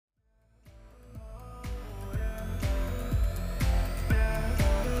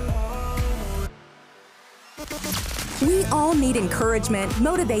We all need encouragement,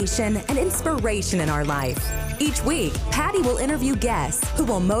 motivation, and inspiration in our life. Each week, Patty will interview guests who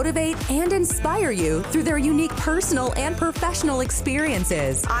will motivate and inspire you through their unique personal and professional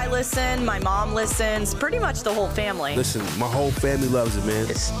experiences. I listen, my mom listens, pretty much the whole family. Listen, my whole family loves it, man.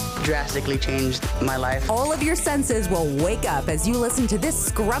 It's drastically changed my life. All of your senses will wake up as you listen to this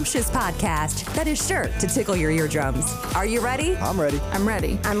scrumptious podcast that is sure to tickle your eardrums. Are you ready? I'm ready. I'm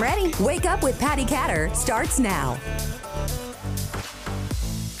ready. I'm ready. Wake Up with Patty Catter starts now.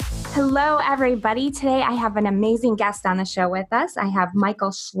 Hello, everybody. Today I have an amazing guest on the show with us. I have Michael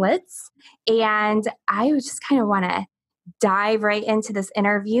Schlitz, and I just kind of want to dive right into this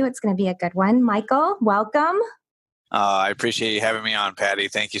interview. It's going to be a good one. Michael, welcome. I appreciate you having me on, Patty.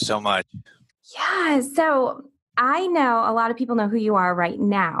 Thank you so much. Yeah, so I know a lot of people know who you are right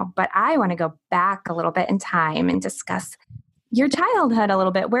now, but I want to go back a little bit in time and discuss your childhood a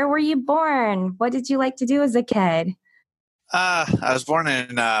little bit. Where were you born? What did you like to do as a kid? I was born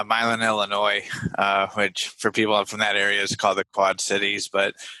in Milan, Illinois, which for people from that area is called the Quad Cities,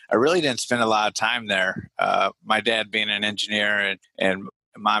 but I really didn't spend a lot of time there. My dad being an engineer and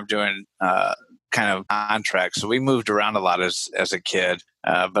mom doing kind of contracts. So we moved around a lot as a kid,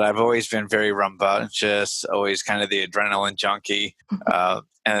 but I've always been very rambunctious, always kind of the adrenaline junkie.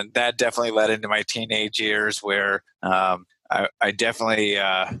 And that definitely led into my teenage years where I definitely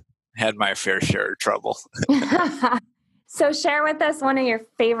had my fair share of trouble. So share with us one of your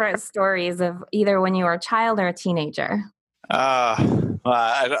favorite stories of either when you were a child or a teenager. Well,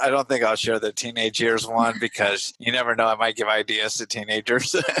 I don't think I'll share the teenage years one because you never know. I might give ideas to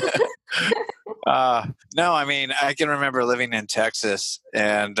teenagers. No, I mean, I can remember living in Texas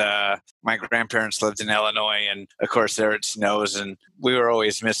and my grandparents lived in Illinois. And of course, there it snows and we were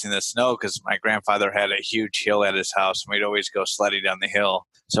always missing the snow because my grandfather had a huge hill at his house and we'd always go sledding down the hill.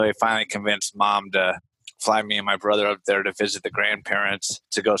 So he finally convinced mom to fly me and my brother up there to visit the grandparents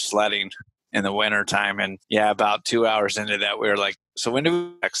to go sledding in the winter time. And yeah, about 2 hours into that, we were like, so when do we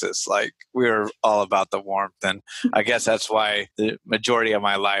go to Texas? Like we were all about the warmth. And I guess that's why the majority of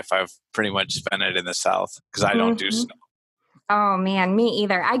my life, I've pretty much spent it in the South because I don't do snow. Oh man, me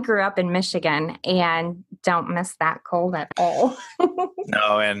either. I grew up in Michigan and don't miss that cold at all.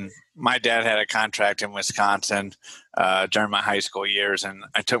 No, and my dad had a contract in Wisconsin during my high school years, and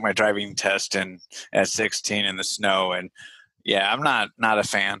I took my driving test at 16 in the snow, and yeah, I'm not a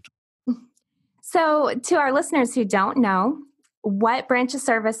fan. So to our listeners who don't know, what branch of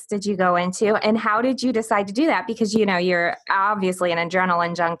service did you go into and how did you decide to do that? Because, you know, you're obviously an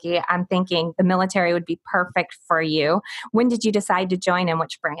adrenaline junkie. I'm thinking the military would be perfect for you. When did you decide to join and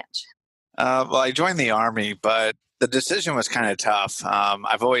which branch? Well, I joined the Army, but the decision was kind of tough.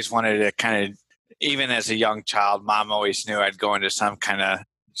 I've always wanted to kind of, even as a young child, mom always knew I'd go into some kind of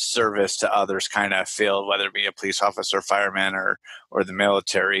service to others kind of field, whether it be a police officer, fireman, or the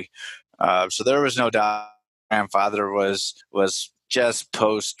military. So there was no doubt. Grandfather was just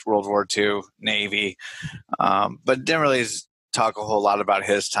post World War II Navy, but didn't really talk a whole lot about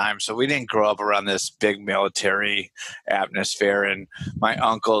his time. So we didn't grow up around this big military atmosphere. And my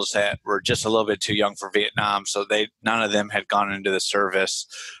uncles that were just a little bit too young for Vietnam, so none of them had gone into the service.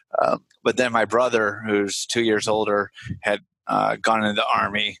 But then my brother, who's 2 years older, had gone into the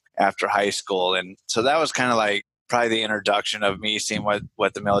Army after high school, and so that was kind of like probably the introduction of me seeing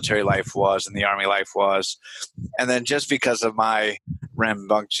what the military life was and the Army life was. And then just because of my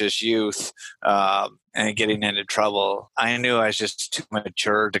rambunctious youth and getting into trouble, I knew I was just too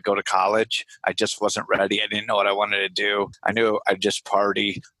mature to go to college. I just wasn't ready. I didn't know what I wanted to do. I knew I'd just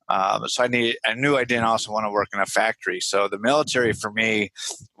party. So I knew I didn't also want to work in a factory. So the military for me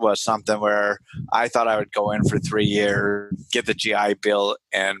was something where I thought I would go in for 3 years, get the GI Bill,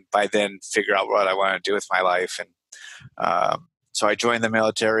 and by then figure out what I want to do with my life. And so I joined the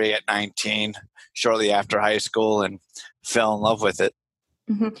military at 19, shortly after high school, and fell in love with it.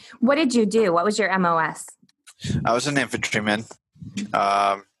 Mm-hmm. What did you do? What was your MOS? I was an infantryman.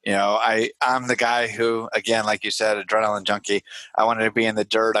 I'm the guy who, again, like you said, adrenaline junkie. I wanted to be in the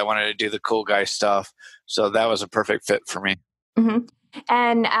dirt. I wanted to do the cool guy stuff. So that was a perfect fit for me. Mm-hmm.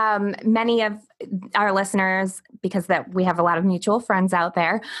 And many of our listeners, because we have a lot of mutual friends out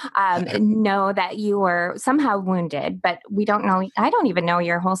there, know that you were somehow wounded, but we don't know. I don't even know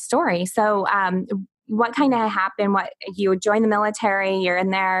your whole story. So what kind of happened? What you joined the military, you're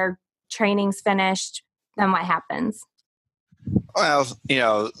in there, training's finished, then what happens? Well,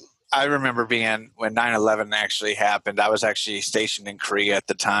 I remember when 9/11 actually happened. I was actually stationed in Korea at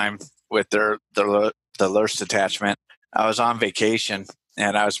the time with the Lurs detachment. I was on vacation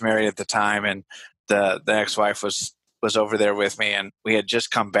and I was married at the time, and the ex-wife was was over there with me, and we had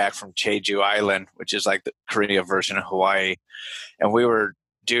just come back from Jeju Island, which is like the Korea version of Hawaii. And we were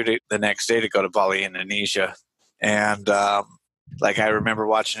due to the next day to go to Bali, Indonesia. And like I remember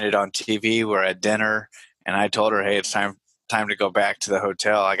watching it on TV. We're at dinner, and I told her, "Hey, it's time to go back to the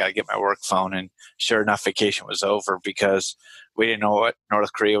hotel. I got to get my work phone." And sure enough, vacation was over because we didn't know what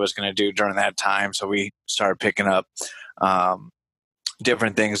North Korea was going to do during that time. So we started picking up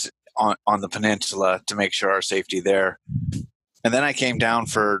different things on the peninsula to make sure our safety there. And then I came down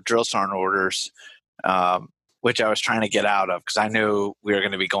for drill sergeant orders, which I was trying to get out of because I knew we were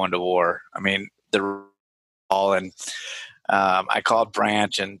going to be going to war. I mean, I called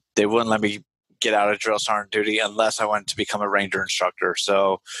Branch, and they wouldn't let me get out of drill sergeant duty unless I wanted to become a ranger instructor.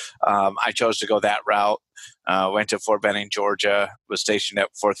 So I chose to go that route. Went to Fort Benning, Georgia, was stationed at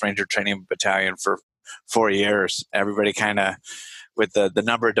 4th Ranger Training Battalion for 4 years. Everybody kind of, with the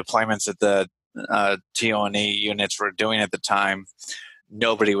number of deployments that the TO&E units were doing at the time, we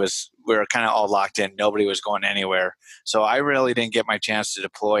were kind of all locked in. Nobody was going anywhere. So I really didn't get my chance to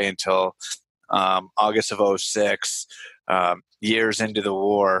deploy until August of 2006, years into the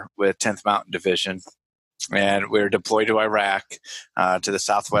war with 10th Mountain Division. And we were deployed to Iraq, to the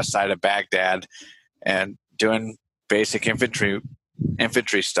southwest side of Baghdad, and doing basic infantry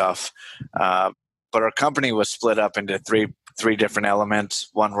stuff. But our company was split up into three different elements.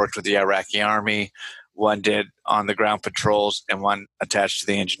 One worked with the Iraqi army, one did on the ground patrols, and one attached to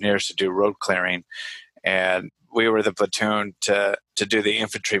the engineers to do road clearing. And we were the platoon to do the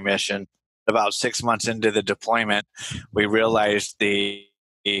infantry mission. About 6 months into the deployment, we realized the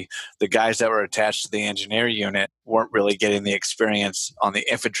guys that were attached to the engineer unit weren't really getting the experience on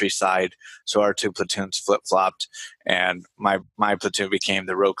the infantry side. So our two platoons flip-flopped, and my platoon became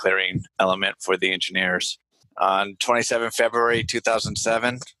the road clearing element for the engineers. On 27 February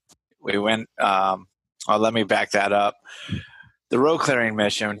 2007, we went, let me back that up. The road clearing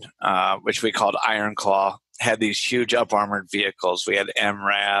mission, which we called Iron Claw, had these huge up-armored vehicles. We had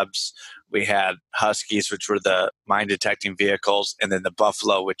MRABs, we had Huskies, which were the mine-detecting vehicles, and then the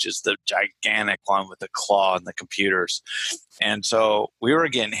Buffalo, which is the gigantic one with the claw and the computers. And so we were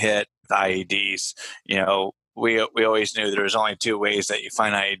getting hit with IEDs. You know, we always knew there was only two ways that you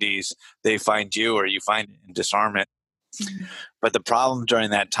find IEDs. They find you, or you find it and disarm it. Mm-hmm. But the problem during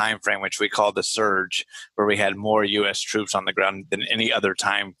that time frame, which we called the surge, where we had more U.S. troops on the ground than any other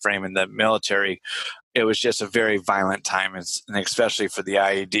time frame in the military, it was just a very violent time, and especially for the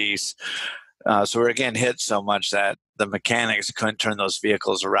IEDs. So we were getting hit so much that the mechanics couldn't turn those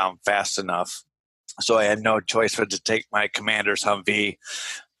vehicles around fast enough. So I had no choice but to take my commander's Humvee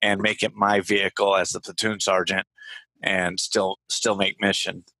and make it my vehicle as the platoon sergeant and still make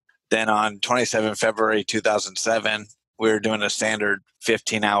mission. Then on 27 February 2007, we were doing a standard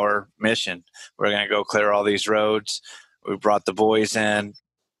 15-hour mission. We're going to go clear all these roads. We brought the boys in.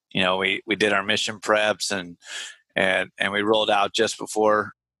 You know, we did our mission preps and we rolled out just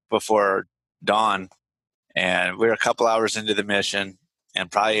before dawn. And we were a couple hours into the mission,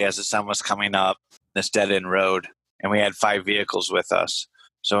 and probably as the sun was coming up, this dead-end road, and we had 5 vehicles with us.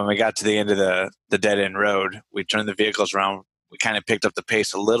 So when we got to the end of the dead-end road, we turned the vehicles around. We kind of picked up the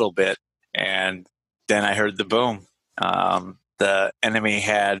pace a little bit, and then I heard the boom. The enemy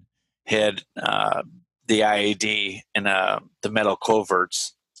had hid the IED in the metal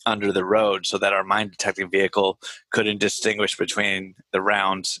coverts under the road, so that our mine detecting vehicle couldn't distinguish between the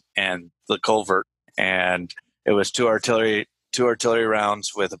rounds and the culvert. And it was two artillery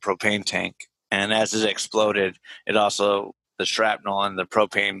rounds with a propane tank. And as it exploded, the shrapnel and the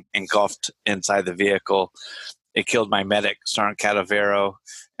propane engulfed inside the vehicle. It killed my medic, Sergeant Cadavero,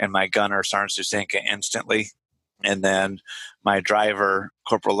 and my gunner, Sergeant Susenka, instantly. And then my driver,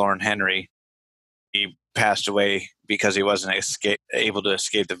 Corporal Lauren Henry, he passed away because he wasn't able to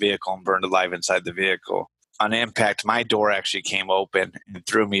escape the vehicle and burned alive inside the vehicle. On impact, my door actually came open and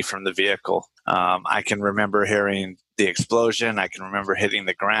threw me from the vehicle. I can remember hearing the explosion. I can remember hitting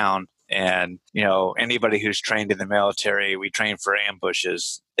the ground. And, you know, anybody who's trained in the military, we train for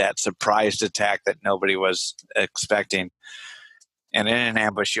ambushes, that surprised attack that nobody was expecting. And in an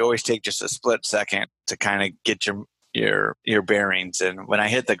ambush, you always take just a split second to kind of get your bearings. And when I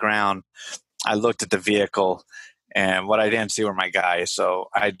hit the ground, I looked at the vehicle, and what I didn't see were my guys. So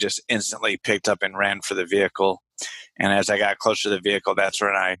I just instantly picked up and ran for the vehicle. And as I got closer to the vehicle, that's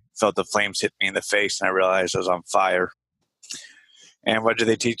when I felt the flames hit me in the face, and I realized I was on fire. And what do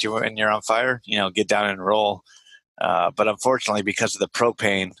they teach you when you're on fire? You know, get down and roll. But unfortunately, because of the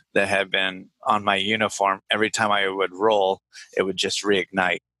propane that had been on my uniform, every time I would roll, it would just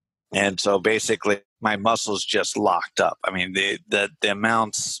reignite. And so basically, my muscles just locked up. I mean, the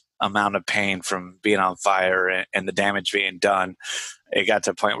amounts amount of pain from being on fire and the damage being done, it got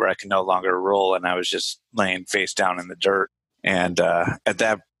to a point where I could no longer roll, and I was just laying face down in the dirt. And at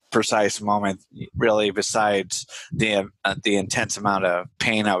that precise moment, really, besides the intense amount of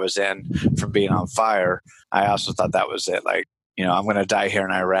pain I was in from being on fire, I also thought that was it. Like, I'm going to die here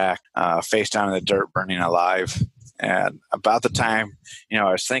in Iraq, face down in the dirt, burning alive. And about the time,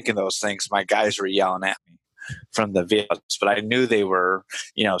 I was thinking those things, my guys were yelling at me from the vehicles, but I knew they were,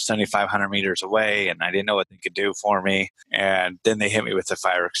 7,500 meters away, and I didn't know what they could do for me. And then they hit me with the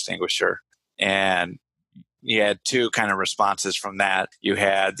fire extinguisher. And you had two kind of responses from that. You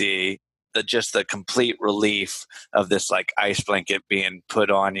had the complete relief of this like ice blanket being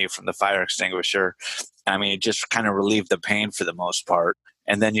put on you from the fire extinguisher. I mean, it just kind of relieved the pain for the most part.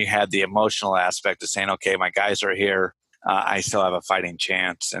 And then you had the emotional aspect of saying, okay, my guys are here. I still have a fighting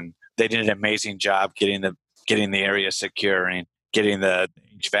chance. And they did an amazing job getting the area secure and getting the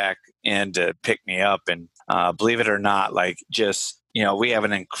HVAC in to pick me up. And believe it or not, we have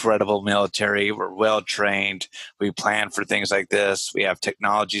an incredible military. We're well trained. We plan for things like this. We have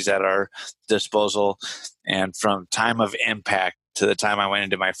technologies at our disposal. And from time of impact to the time I went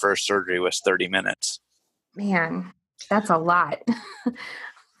into my first surgery was 30 minutes. Man, that's a lot.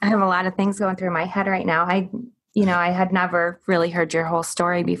 I have a lot of things going through my head right now. I had never really heard your whole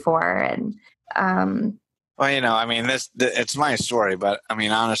story before. And, it's my story, but I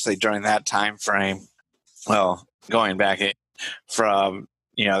mean, honestly, during that time frame, going back from,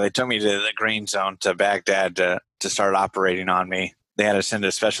 they took me to the green zone to Baghdad to start operating on me. They had to send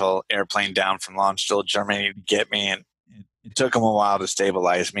a special airplane down from Landstuhl, Germany to get me. And it took them a while to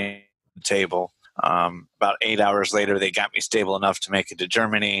stabilize me on the table. About 8 hours later, they got me stable enough to make it to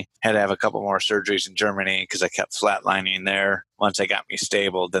Germany. Had to have a couple more surgeries in Germany because I kept flatlining there. Once they got me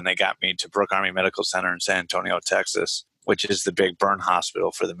stable, then they got me to Brooke Army Medical Center in San Antonio, Texas, which is the big burn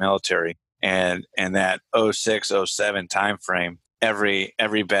hospital for the military. And in that 06, 07 time frame, every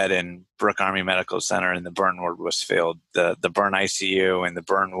bed in Brooke Army Medical Center in the burn ward was filled, the burn ICU and the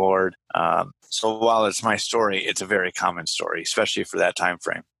burn ward. So while it's my story, it's a very common story, especially for that time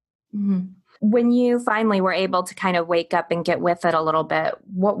frame. Mm-hmm. When you finally were able to kind of wake up and get with it a little bit,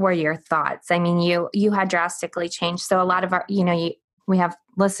 what were your thoughts? I mean, you had drastically changed. So a lot of our, we have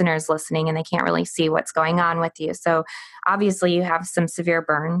listeners listening and they can't really see what's going on with you. So obviously you have some severe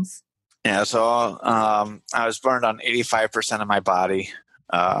burns. Yeah. So I was burned on 85% of my body.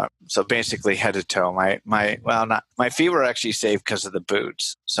 So basically head to toe. My feet were actually safe because of the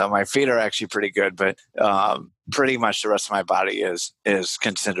boots. So my feet are actually pretty good, but pretty much the rest of my body is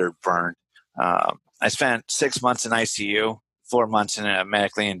considered burned. I spent 6 months in ICU, 4 months in a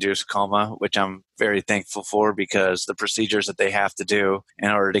medically induced coma, which I'm very thankful for because the procedures that they have to do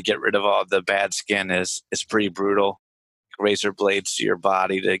in order to get rid of all the bad skin is pretty brutal. Razor blades to your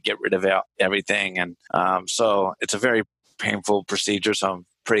body to get rid of everything. And so it's a very painful procedure. So I'm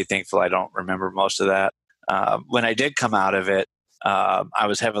pretty thankful I don't remember most of that. When I did come out of it, I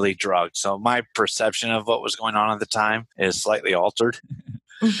was heavily drugged. So my perception of what was going on at the time is slightly altered.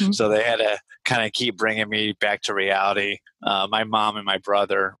 Mm-hmm. So they had to kind of keep bringing me back to reality. My mom and my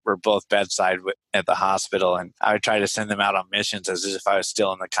brother were both bedside at the hospital, and I would try to send them out on missions as if I was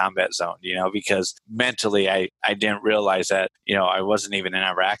still in the combat zone, because mentally I didn't realize that, I wasn't even in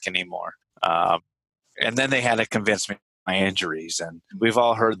Iraq anymore. And then they had to convince me my injuries. And we've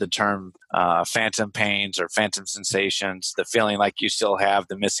all heard the term phantom pains or phantom sensations, the feeling like you still have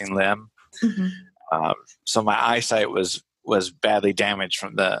the missing limb. Mm-hmm. So my eyesight was badly damaged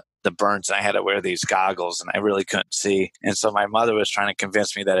from the burns. And I had to wear these goggles and I really couldn't see. And so my mother was trying to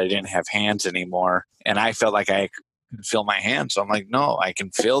convince me that I didn't have hands anymore. And I felt like I could feel my hands. So I'm like, no, I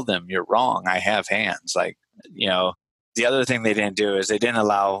can feel them. You're wrong. I have hands. The other thing they didn't do is they didn't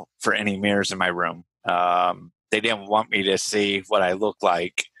allow for any mirrors in my room. They didn't want me to see what I looked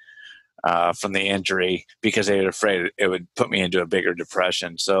like from the injury because they were afraid it would put me into a bigger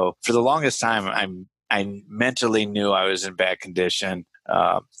depression. So for the longest time, I mentally knew I was in bad condition.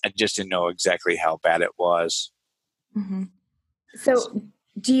 I just didn't know exactly how bad it was. Mm-hmm. So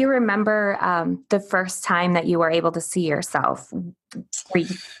do you remember the first time that you were able to see yourself?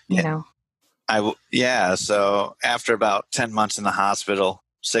 So after about 10 months in the hospital,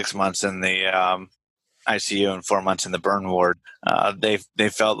 6 months in the ICU and 4 months in the burn ward, they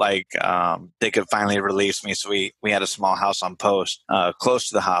felt like they could finally release me. So we had a small house on post close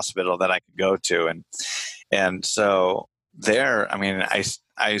to the hospital that I could go to. And so there,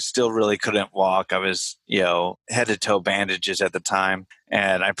 I still really couldn't walk. I was, head to toe bandages at the time.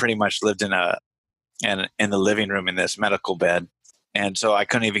 And I pretty much lived in the living room in this medical bed. And so I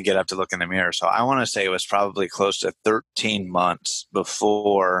couldn't even get up to look in the mirror. So I want to say it was probably close to 13 months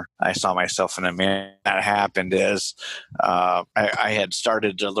before I saw myself in the mirror. That happened is I had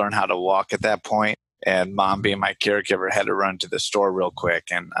started to learn how to walk at that point. And mom, being my caregiver, had to run to the store real quick.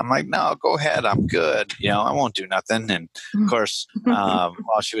 And I'm like, no, go ahead. I'm good. I won't do nothing. And of course,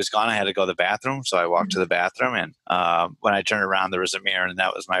 while she was gone, I had to go to the bathroom. So I walked to the bathroom. And when I turned around, there was a mirror. And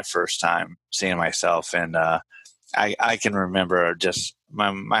that was my first time seeing myself. And I can remember just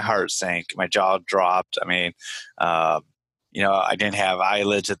my heart sank. My jaw dropped. I mean, I didn't have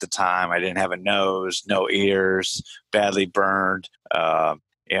eyelids at the time. I didn't have a nose, no ears, badly burned.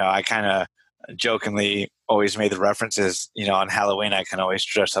 I kind of jokingly always made the references, on Halloween, I can always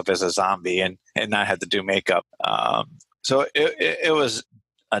dress up as a zombie and not have to do makeup. So it was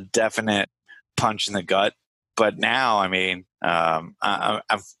a definite punch in the gut. But now, I mean,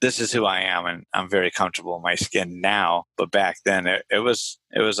 this is who I am, and I'm very comfortable in my skin now. But back then, it was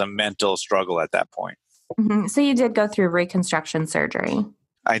a mental struggle at that point. Mm-hmm. So you did go through reconstruction surgery.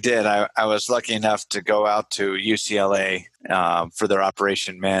 I did. I was lucky enough to go out to UCLA for their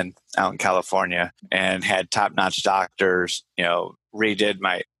Operation Men out in California, and had top-notch doctors. Redid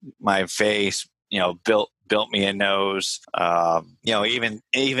my face. Built me a nose.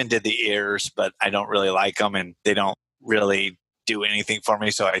 Even did the ears, but I don't really like them, and they don't really do anything for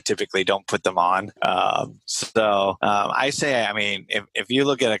me, so I typically don't put them on. I say, I mean, if you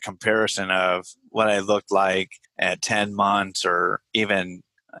look at a comparison of what I looked like at 10 months or even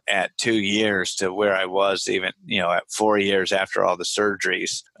at 2 years to where I was even, at 4 years after all the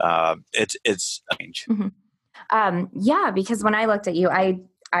surgeries, it's strange. Mm-hmm. Yeah, because when I looked at you,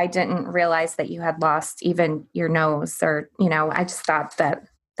 I didn't realize that you had lost even your nose, or, I just thought that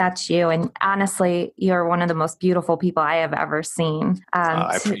that's you. And honestly, you're one of the most beautiful people I have ever seen.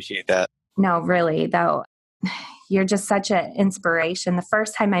 I appreciate that. No, really, though. You're just such an inspiration. The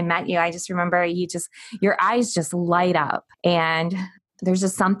first time I met you, I just remember your eyes just light up, and there's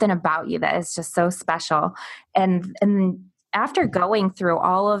just something about you that is just so special. And after going through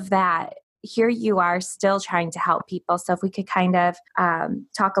all of that, here you are still trying to help people. So if we could kind of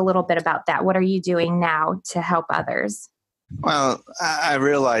talk a little bit about that. What are you doing now to help others? Well, I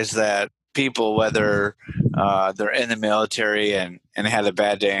realize that people, whether they're in the military and had a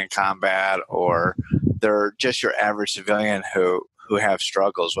bad day in combat, or they're just your average civilian who have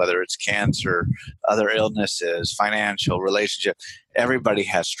struggles, whether it's cancer, other illnesses, financial, relationship, everybody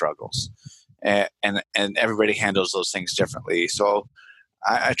has struggles, and everybody handles those things differently. So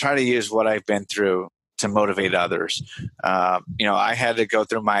I try to use what I've been through to motivate others. I had to go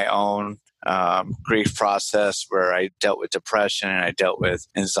through my own grief process where I dealt with depression, and I dealt with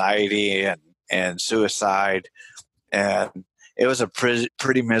anxiety and suicide. And it was a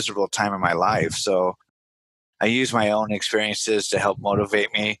pretty miserable time in my life. So I use my own experiences to help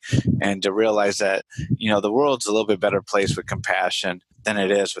motivate me, and to realize that, the world's a little bit better place with compassion than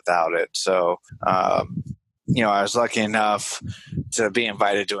it is without it. So, I was lucky enough to be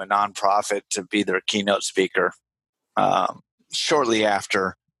invited to a nonprofit to be their keynote speaker. Shortly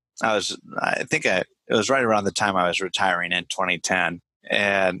after, it was right around the time I was retiring in 2010.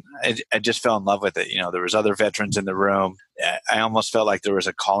 And I just fell in love with it. There was other veterans in the room. I almost felt like there was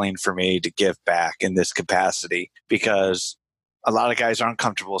a calling for me to give back in this capacity, because a lot of guys aren't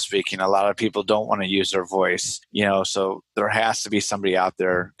comfortable speaking. A lot of people don't want to use their voice, so there has to be somebody out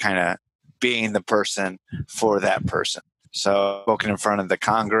there kind of being the person for that person. So I've spoken in front of the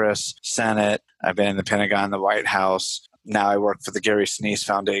Congress, Senate. I've been in the Pentagon, the White House. Now I work for the Gary Sinise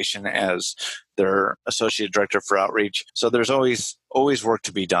Foundation as their Associate Director for Outreach. So there's always work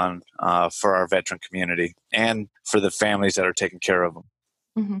to be done for our veteran community and for the families that are taking care of them.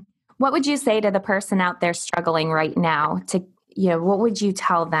 Mm-hmm. What would you say to the person out there struggling right now? What would you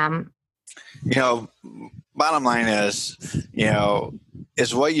tell them? Bottom line is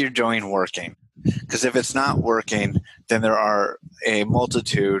what you're doing working? Because if it's not working, then there are a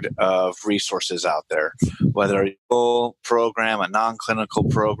multitude of resources out there, whether a full program, a non-clinical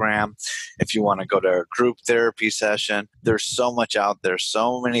program, if you want to go to a group therapy session, there's so much out there,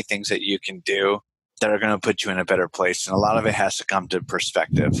 so many things that you can do that are going to put you in a better place. And a lot of it has to come to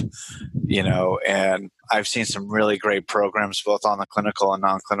perspective, and I've seen some really great programs, both on the clinical and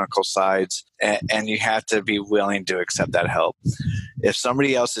non-clinical sides, and you have to be willing to accept that help. If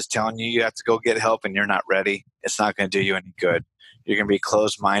somebody else is telling you have to go get help and you're not ready, it's not going to do you any good. You're going to be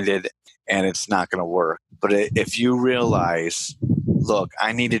closed-minded, and it's not going to work. But if you realize, look,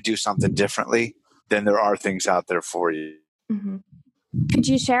 I need to do something differently, then there are things out there for you. Mm-hmm. Could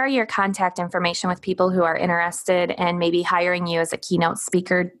you share your contact information with people who are interested in maybe hiring you as a keynote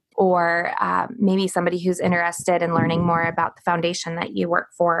speaker or maybe somebody who's interested in learning more about the foundation that you work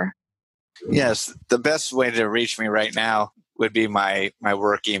for? Yes, the best way to reach me right now would be my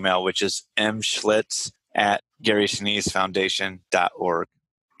work email, which is mschlitz@GarySineseFoundation.org.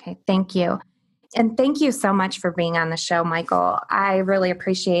 Okay, thank you. And thank you so much for being on the show, Michael. I really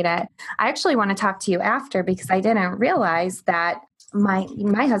appreciate it. I actually want to talk to you after because I didn't realize that my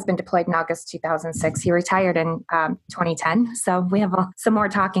husband deployed in August 2006. He retired in 2010. So we have some more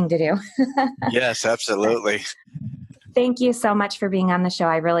talking to do. Yes, absolutely. Thank you so much for being on the show.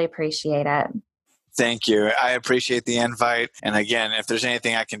 I really appreciate it. Thank you. I appreciate the invite. And again, if there's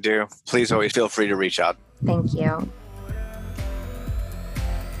anything I can do, please always feel free to reach out. Thank you.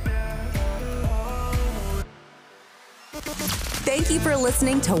 Thank you for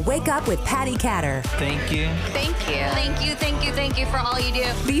listening to Wake Up with Patty Catter. Thank you. Thank you. Thank you, thank you, thank you for all you do.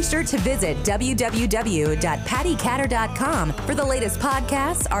 Be sure to visit www.pattycatter.com for the latest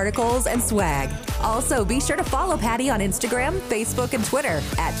podcasts, articles, and swag. Also, be sure to follow Patty on Instagram, Facebook, and Twitter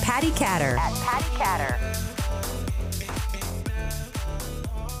 @Patty Catter.